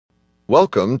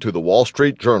Welcome to the Wall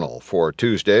Street Journal for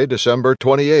Tuesday, December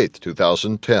 28,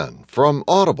 2010, from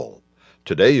Audible.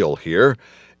 Today you'll hear,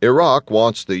 Iraq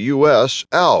wants the U.S.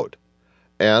 out,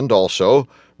 and also,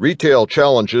 retail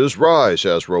challenges rise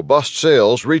as robust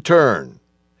sales return.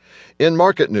 In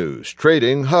market news,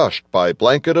 trading hushed by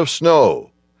blanket of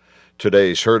snow.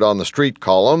 Today's Heard on the Street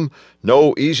column,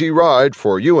 no easy ride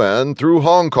for UN through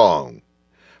Hong Kong.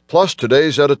 Plus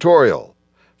today's editorial.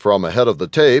 From Ahead of the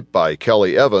Tape by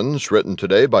Kelly Evans, written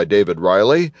today by David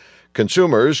Riley,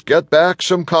 consumers get back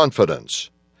some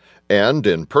confidence. And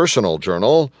in Personal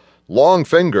Journal, long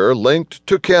finger linked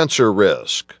to cancer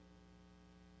risk.